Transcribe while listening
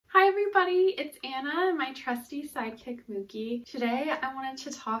everybody, it's Anna and my trusty sidekick Mookie. Today I wanted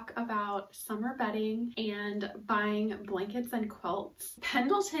to talk about summer bedding and buying blankets and quilts.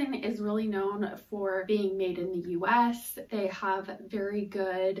 Pendleton is really known for being made in the US. They have very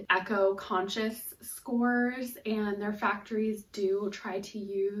good eco-conscious scores and their factories do try to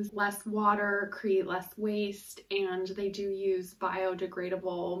use less water, create less waste, and they do use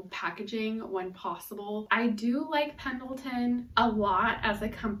biodegradable packaging when possible. I do like Pendleton a lot as a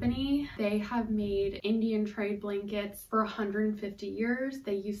company. They have made Indian trade blankets for 150 years.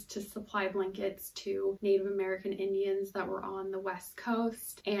 They used to supply blankets to Native American Indians that were on the West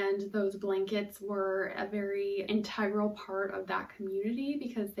Coast, and those blankets were a very integral part of that community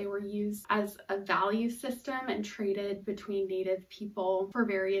because they were used as a value system and traded between Native people for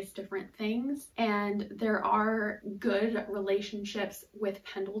various different things. And there are good relationships with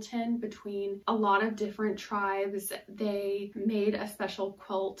Pendleton between a lot of different tribes. They made a special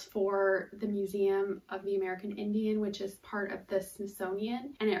quilt for the Museum of the American Indian, which is part of the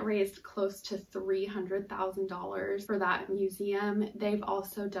Smithsonian, and it raised close to $300,000 for that museum. They've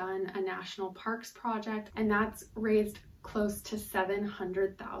also done a national parks project, and that's raised close to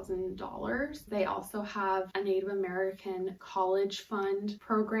 $700,000. They also have a Native American college fund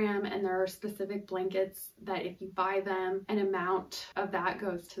program, and there are specific blankets that if you buy them, an amount of that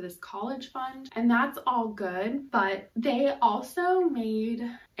goes to this college fund, and that's all good. But they also made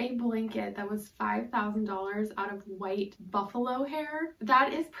a blanket that was $5,000 out of white buffalo hair.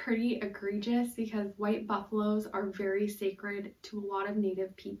 That is pretty egregious because white buffaloes are very sacred to a lot of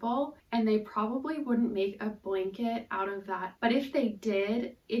Native people, and they probably wouldn't make a blanket out of that. But if they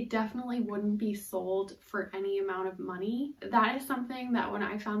did, it definitely wouldn't be sold for any amount of money. That is something that when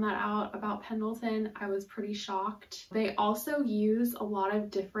I found that out about Pendleton, I was pretty shocked. They also use a lot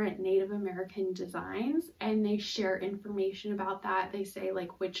of different Native American designs, and they share information about that. They say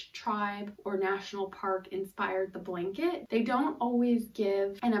like which tribe or national park inspired the blanket. They don't always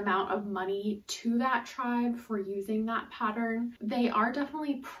give an amount of money to that tribe for using that pattern. They are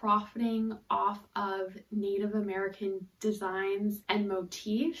definitely profiting off of Native American designs and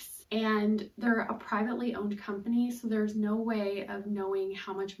motifs, and they're a privately owned company, so there's no way of knowing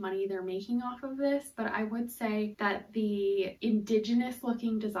how much money they're making off of this. But I would say that the indigenous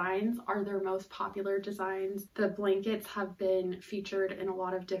looking designs are their most popular designs. The blankets have been featured in a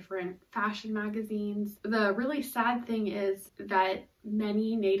lot of different fashion magazines. The really sad thing is that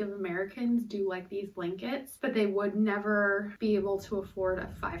many Native Americans do like these blankets, but they would never be able to afford a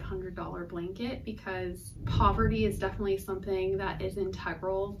 $500 blanket because poverty is definitely something that is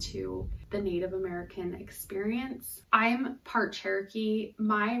integral to the Native American experience. I'm part Cherokee.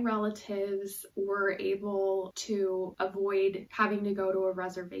 My relatives were able to avoid having to go to a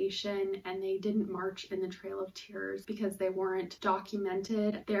reservation, and they didn't march in the Trail of Tears because they weren't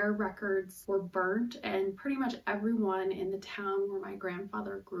documented. Their records were burnt, and pretty much everyone in the town where my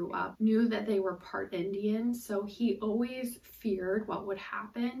grandfather grew up knew that they were part Indian, so he always feared what would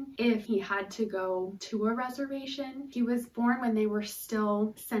happen if he had to go to a reservation. He was born when they were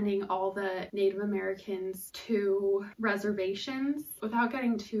still sending all the Native Americans to reservations. Without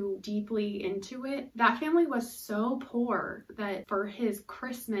getting too deeply into it, that family was so poor that for his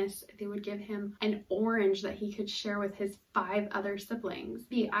Christmas they would give him an orange that he could share with his 5 other siblings.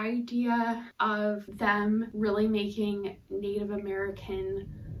 The idea of them really making Native American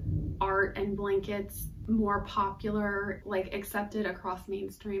art and blankets more popular, like accepted across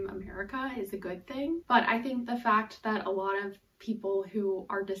mainstream America, is a good thing. But I think the fact that a lot of people who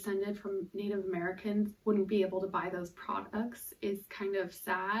are descended from Native Americans wouldn't be able to buy those products is kind of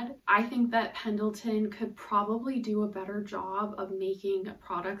sad. I think that Pendleton could probably do a better job of making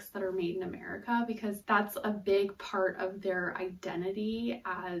products that are made in America, because that's a big part of their identity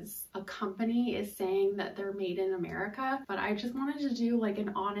as a company, is saying that they're made in America. But I just wanted to do like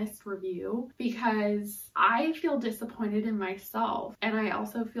an honest review because I feel disappointed in myself, and I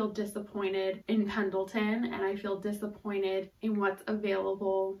also feel disappointed in Pendleton, and I feel disappointed in what's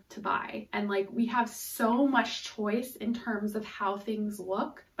available to buy. And like, we have so much choice in terms of how things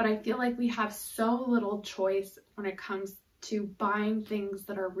look, but I feel like we have so little choice when it comes to buying things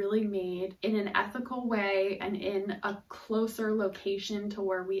that are really made in an ethical way and in a closer location to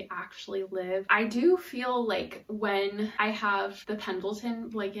where we actually live. I do feel like when I have the Pendleton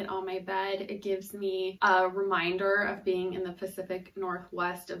blanket on my bed, it gives me a reminder of being in the Pacific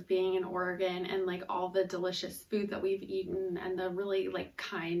Northwest, of being in Oregon, and like all the delicious food that we've eaten and the really like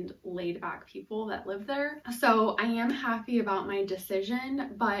kind, laid back people that live there. So I am happy about my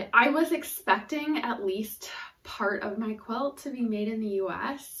decision, but I was expecting at least part of my quilt to be made in the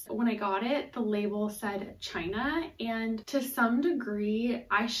US. When I got it, the label said China, and to some degree,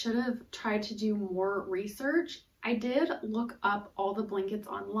 I should have tried to do more research. I did look up all the blankets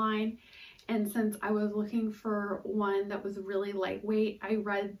online, and since I was looking for one that was really lightweight, I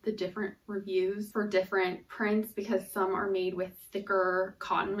read the different reviews for different prints because some are made with thicker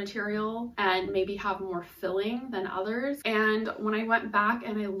cotton material and maybe have more filling than others. And when I went back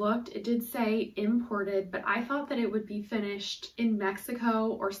and I looked, it did say imported, but I thought that it would be finished in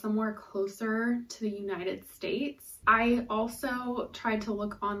Mexico or somewhere closer to the United States. I also tried to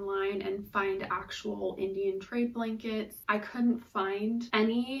look online and find actual Indian trade blankets. I couldn't find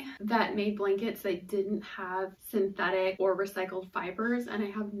any that made blankets that didn't have synthetic or recycled fibers, and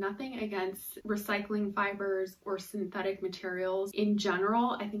I have nothing against recycling fibers or synthetic materials in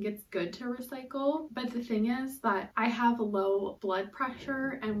general. I think it's good to recycle, but the thing is that I have low blood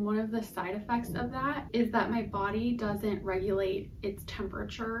pressure, and one of the side effects of that is that my body doesn't regulate its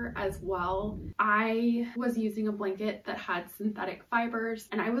temperature as well. I was using a blanket that had synthetic fibers,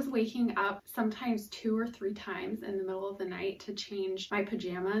 and I was waking up sometimes 2 or 3 times in the middle of the night to change my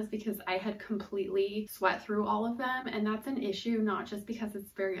pajamas because I had completely sweat through all of them. And that's an issue, not just because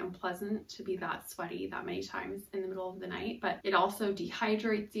it's very unpleasant to be that sweaty that many times in the middle of the night, but it also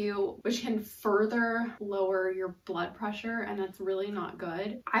dehydrates you, which can further lower your blood pressure, and that's really not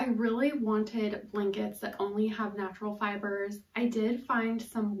good. I really wanted blankets that only have natural fibers. I did find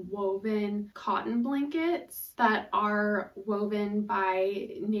some woven cotton blankets that are woven by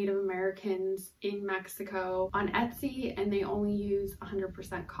Native Americans in Mexico on Etsy, and they only use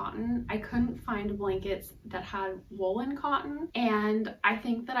 100% cotton. I couldn't find blankets that had woolen cotton, and I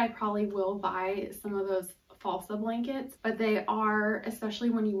think that I probably will buy some of those falsa blankets, but they are, especially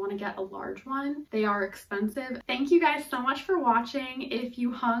when you want to get a large one, they are expensive. Thank you guys so much for watching. If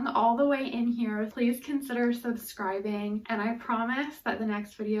you hung all the way in here, please consider subscribing, and I promise that the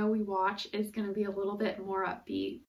next video we watch is going to be a little bit more upbeat.